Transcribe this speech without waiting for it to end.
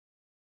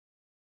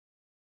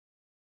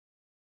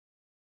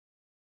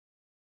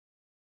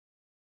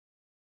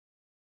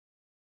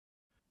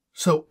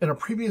So in a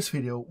previous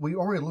video, we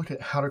already looked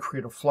at how to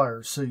create a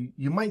flyer. So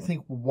you might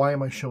think, well, why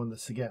am I showing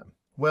this again?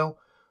 Well,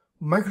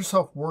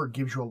 Microsoft Word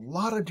gives you a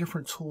lot of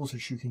different tools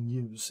that you can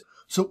use.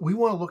 So we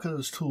want to look at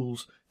those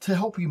tools to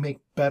help you make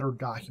better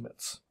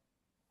documents.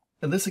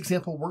 In this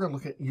example, we're going to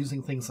look at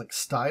using things like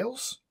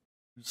styles,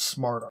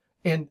 smart art,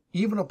 and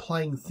even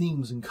applying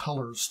themes and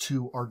colors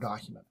to our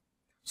document.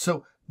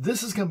 So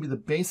this is going to be the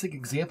basic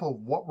example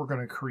of what we're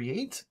going to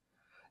create.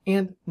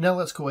 And now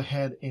let's go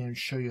ahead and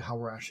show you how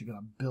we're actually going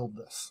to build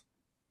this.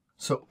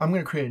 So I'm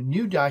going to create a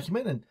new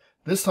document, and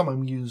this time I'm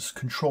going to use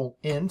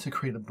Control-N to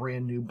create a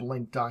brand new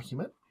blank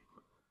document.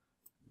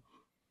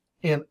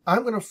 And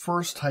I'm going to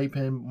first type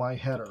in my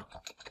header,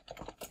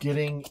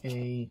 getting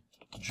a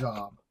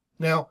job.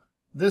 Now,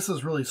 this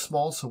is really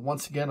small, so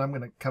once again, I'm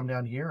going to come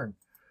down here and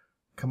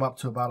come up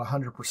to about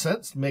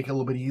 100% to make it a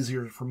little bit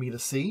easier for me to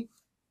see.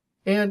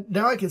 And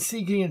now I can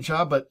see getting a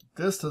job, but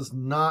this does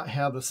not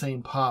have the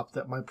same pop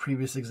that my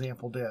previous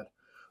example did.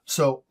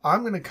 So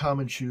I'm going to come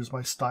and choose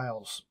my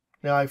styles.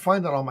 Now I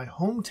find that on my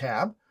home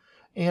tab,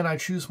 and I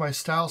choose my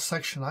styles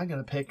section. I'm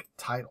going to pick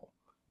title.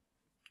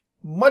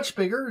 Much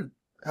bigger,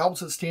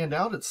 helps it stand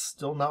out. It's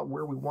still not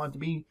where we want it to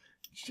be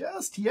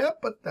just yet,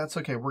 but that's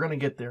okay. We're going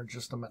to get there in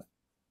just a minute.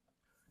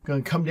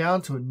 Going to come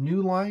down to a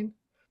new line.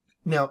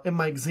 Now, in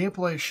my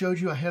example I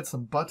showed you, I had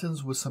some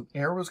buttons with some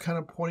arrows kind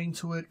of pointing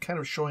to it, kind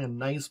of showing a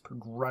nice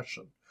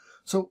progression.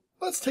 So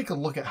let's take a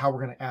look at how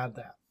we're going to add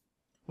that.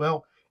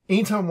 Well,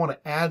 anytime I want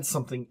to add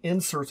something,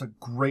 Insert's a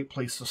great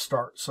place to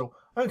start. So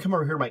I'm going to come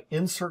over here to my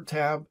Insert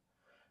tab,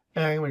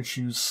 and I'm going to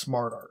choose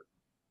Smart Art.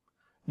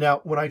 Now,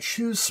 when I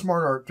choose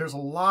Smart Art, there's a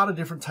lot of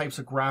different types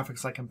of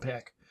graphics I can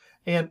pick.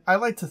 And I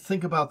like to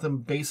think about them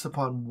based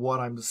upon what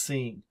I'm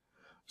seeing.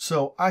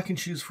 So I can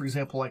choose, for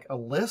example, like a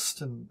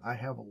list, and I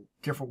have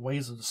different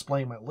ways of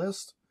displaying my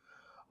list.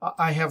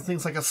 I have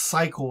things like a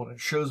cycle, and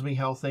it shows me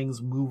how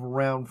things move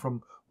around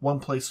from one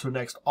place to the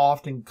next,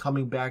 often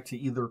coming back to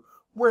either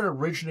where it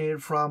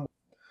originated from.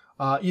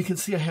 You can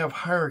see I have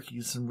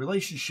hierarchies and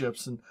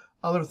relationships and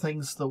other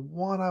things. The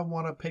one I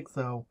want to pick,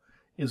 though,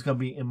 is going to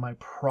be in my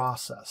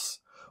process.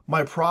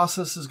 My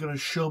process is going to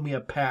show me a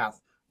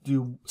path.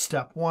 Do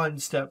step 1,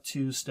 step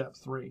 2, step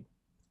 3.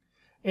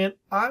 And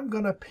I'm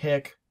going to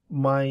pick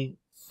my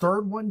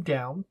third one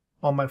down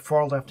on my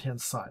far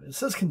left-hand side. It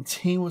says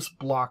continuous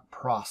block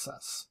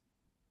process.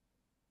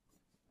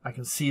 I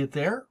can see it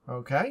there,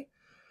 okay?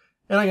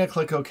 And I'm going to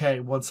click OK.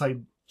 Once I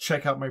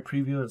check out my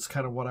preview, it's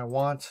kind of what I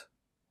want.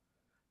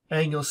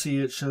 And you'll see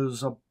it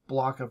shows a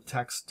block of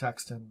text,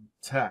 text, and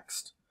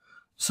text.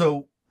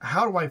 So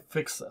how do I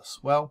fix this?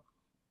 Well,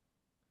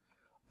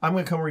 I'm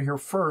going to come over here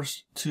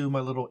first to my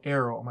little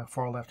arrow on my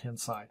far left-hand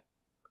side.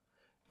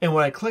 And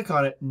when I click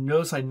on it,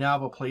 notice I now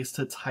have a place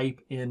to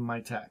type in my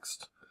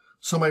text.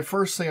 So my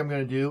first thing I'm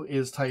going to do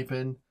is type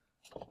in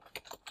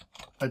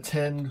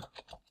attend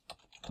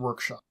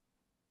workshop.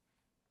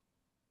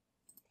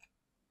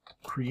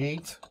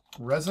 Create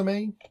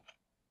resume.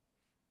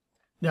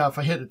 Now if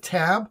I hit a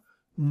tab,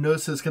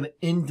 notice it's going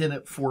to indent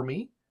it for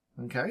me.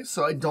 Okay,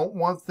 so I don't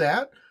want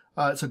that.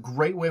 It's a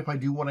great way if I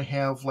do want to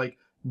have like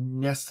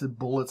nested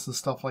bullets and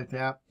stuff like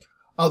that.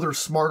 Other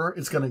Smarter,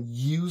 it's going to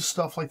use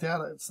stuff like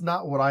that. It's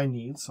not what I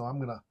need, so I'm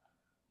going to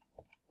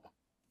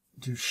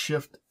do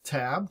Shift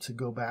Tab to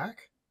go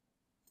back.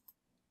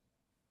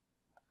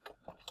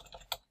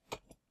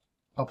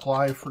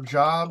 Apply for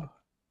job.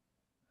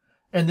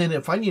 And then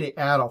if I need to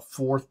add a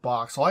fourth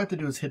box, all I have to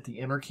do is hit the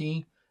Enter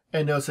key,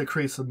 and notice it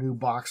creates a new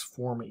box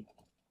for me.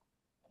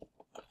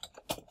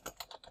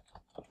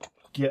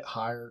 Get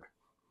hired.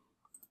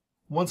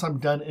 Once I'm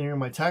done entering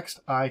my text,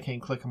 I can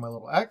click on my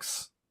little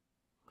X.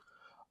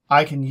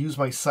 I can use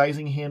my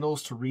sizing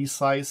handles to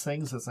resize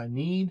things as I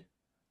need.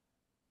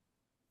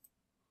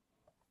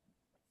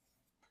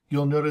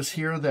 You'll notice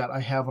here that I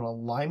have an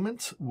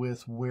alignment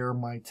with where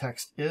my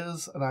text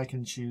is, and I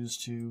can choose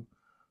to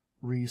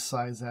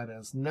resize that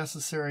as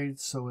necessary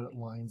so it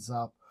lines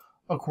up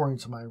according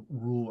to my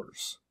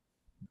rulers.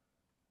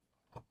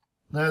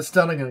 Now it's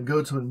done, I'm going to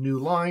go to a new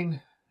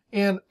line,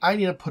 and I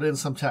need to put in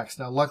some text.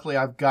 Now luckily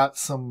I've got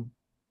some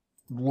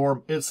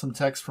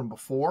text from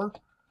before.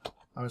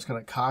 I'm just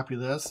going to copy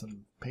this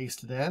and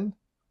paste it in.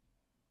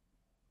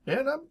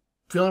 And I'm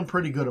feeling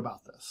pretty good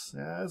about this.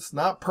 It's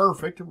not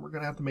perfect, and we're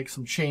going to have to make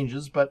some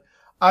changes, but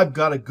I've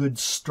got a good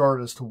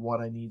start as to what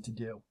I need to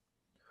do.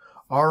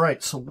 All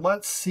right, so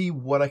let's see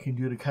what I can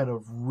do to kind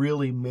of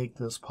really make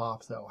this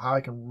pop, though, how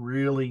I can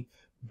really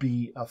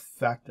be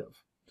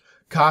effective.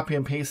 Copy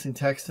and pasting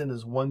text in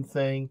is one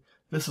thing.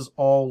 This is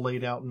all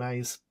laid out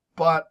nice,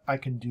 but I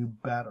can do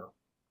better.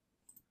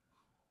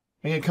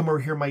 I'm going to come over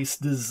here, my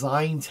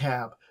Design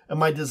tab. And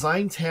my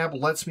Design tab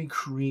lets me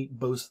create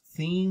both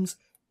themes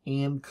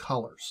and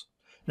colors.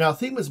 Now, a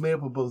theme is made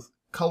up of both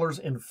colors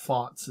and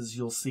fonts, as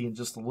you'll see in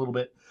just a little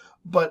bit.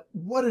 But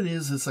what it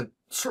is a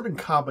certain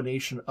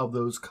combination of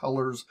those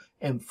colors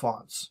and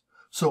fonts.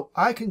 So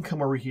I can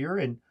come over here,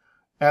 and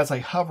as I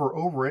hover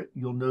over it,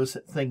 you'll notice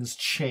that things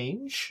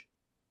change.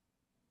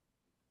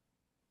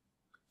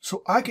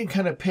 So I can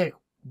kind of pick,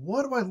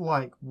 what do I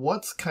like?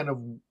 What's kind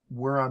of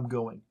where I'm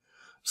going?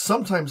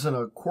 Sometimes in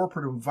a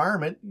corporate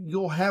environment,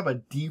 you'll have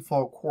a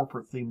default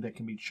corporate theme that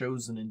can be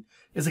chosen and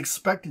is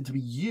expected to be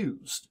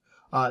used.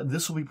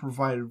 This will be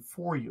provided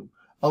for you.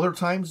 Other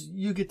times,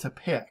 you get to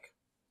pick.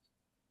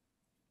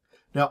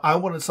 Now, I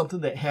wanted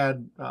something that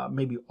had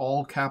maybe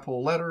all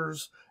capital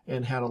letters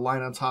and had a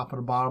line on top and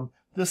a bottom.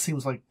 This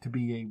seems like to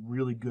be a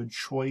really good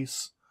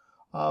choice,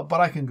 but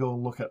I can go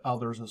and look at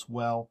others as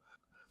well.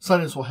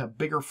 Sometimes we'll have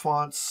bigger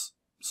fonts.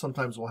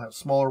 Sometimes we'll have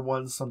smaller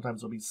ones.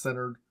 Sometimes they'll be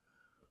centered.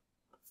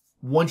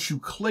 Once you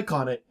click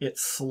on it,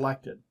 it's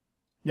selected.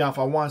 Now, if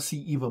I want to see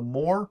even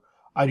more,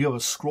 I do have a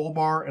scroll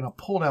bar and a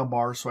pull-down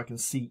bar so I can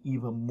see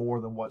even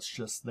more than what's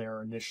just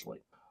there initially.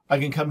 I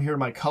can come here to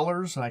my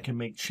colors and I can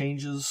make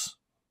changes.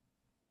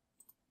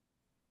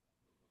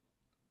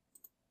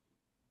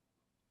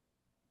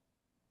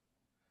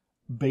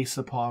 Based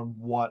upon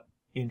what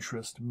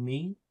interests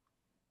me.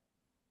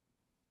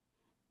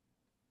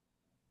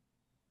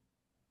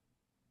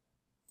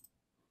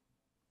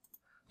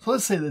 So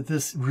let's say that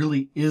this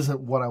really isn't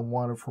what I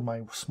wanted for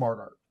my smart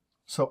art.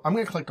 So I'm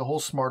going to click the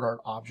whole smart art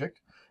object,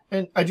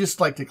 and I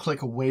just like to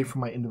click away from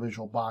my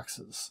individual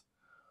boxes.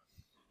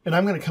 And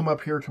I'm going to come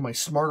up here to my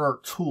smart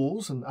art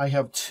tools, and I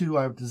have two.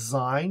 I have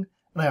design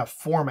and I have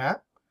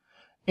format.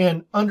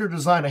 And under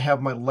design, I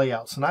have my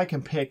layouts, and I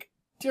can pick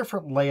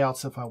different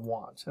layouts if I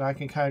want. And I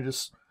can kind of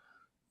just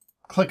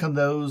click on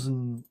those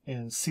and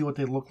see what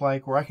they look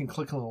like, or I can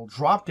click on a little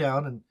drop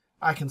down and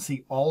I can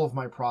see all of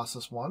my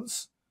process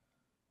ones.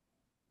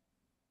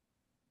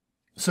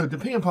 So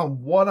depending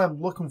upon what I'm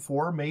looking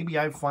for, maybe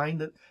I find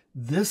that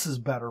this is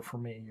better for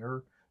me,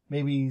 or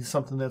maybe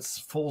something that's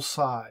full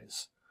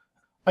size.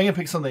 I'm going to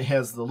pick something that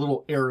has the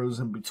little arrows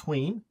in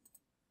between.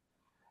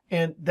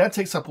 And that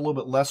takes up a little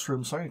bit less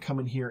room, so I'm going to come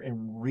in here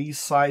and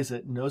resize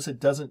it. Notice it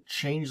doesn't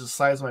change the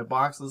size of my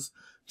boxes,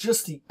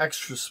 just the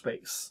extra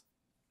space.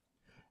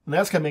 And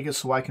that's going to make it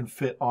so I can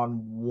fit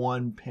on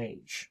one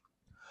page.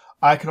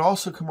 I can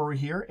also come over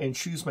here and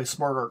choose my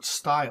Smart Art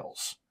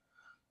styles.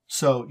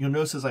 So you'll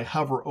notice as I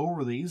hover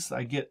over these,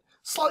 I get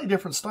slightly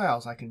different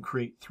styles. I can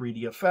create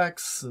 3D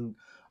effects, and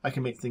I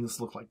can make things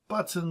look like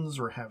buttons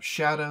or have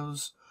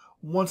shadows.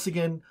 Once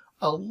again,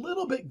 a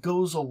little bit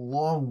goes a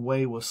long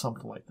way with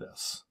something like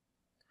this.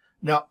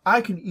 Now, I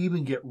can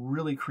even get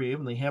really creative,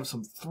 and they have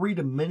some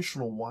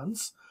three-dimensional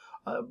ones,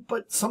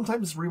 but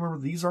sometimes, remember,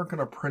 these aren't going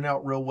to print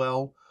out real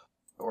well,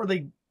 or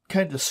they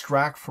kind of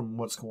distract from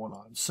what's going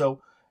on.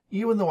 So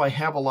even though I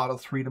have a lot of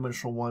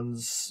three-dimensional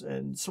ones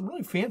and some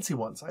really fancy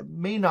ones, I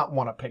may not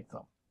want to pick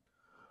them.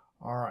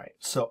 All right,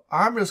 so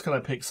I'm just going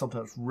to pick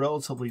something that's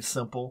relatively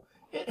simple.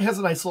 It has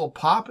a nice little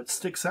pop. It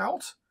sticks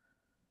out,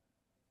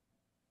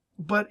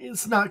 but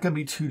it's not going to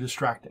be too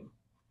distracting.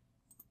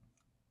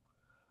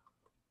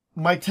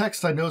 My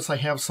text, I notice I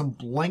have some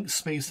blank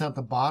space at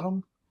the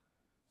bottom.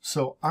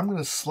 So I'm going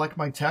to select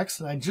my text,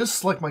 and I just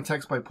select my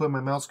text by putting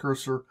my mouse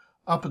cursor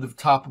up at the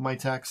top of my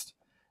text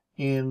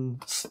and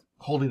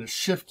holding the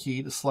shift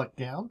key to select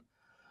down.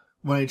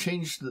 When I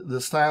changed the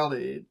style,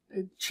 it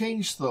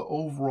changed the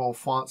overall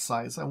font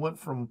size. I went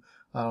from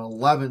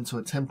 11 to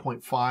a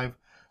 10.5.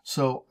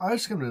 So I'm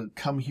just going to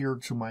come here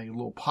to my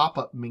little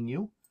pop-up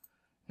menu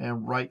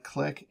and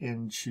right-click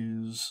and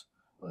choose,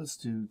 let's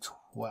do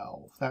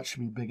 12. That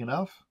should be big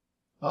enough.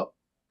 Oh,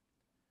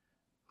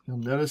 you'll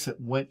notice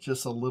it went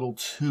just a little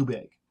too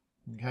big.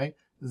 Okay,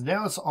 because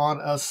now it's on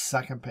a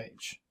second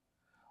page.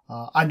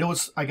 I know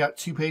I got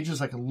 2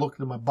 pages. I can look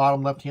to my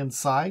bottom left-hand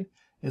side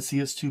and see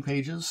it's 2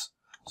 pages.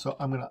 So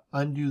I'm going to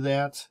undo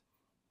that.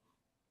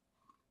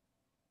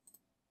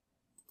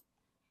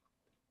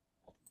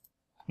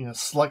 I'm going to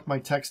select my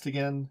text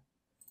again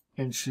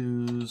and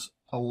choose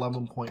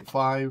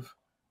 11.5.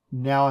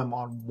 Now I'm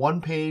on one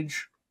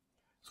page.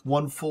 It's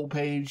one full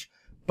page,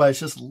 but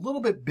it's just a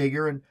little bit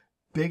bigger, and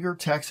bigger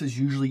text is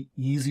usually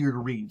easier to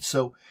read.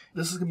 So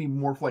this is going to be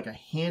more like a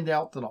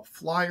handout than a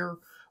flyer,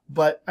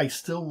 but I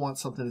still want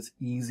something that's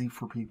easy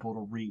for people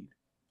to read.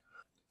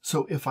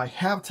 So if I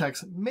have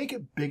text, make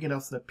it big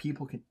enough so that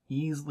people can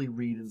easily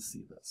read and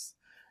see this.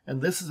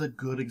 And this is a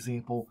good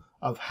example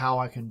of how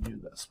I can do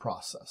this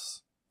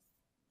process.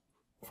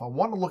 If I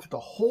want to look at the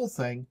whole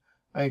thing,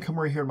 I can come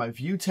right here to my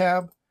View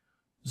tab,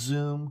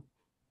 zoom,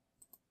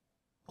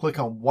 click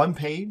on one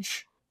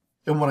page,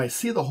 and when I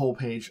see the whole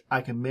page,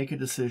 I can make a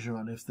decision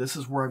on if this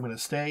is where I'm going to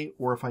stay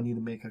or if I need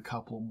to make a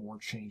couple more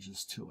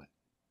changes to it.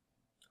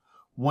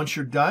 Once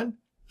you're done,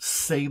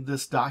 save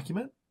this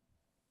document.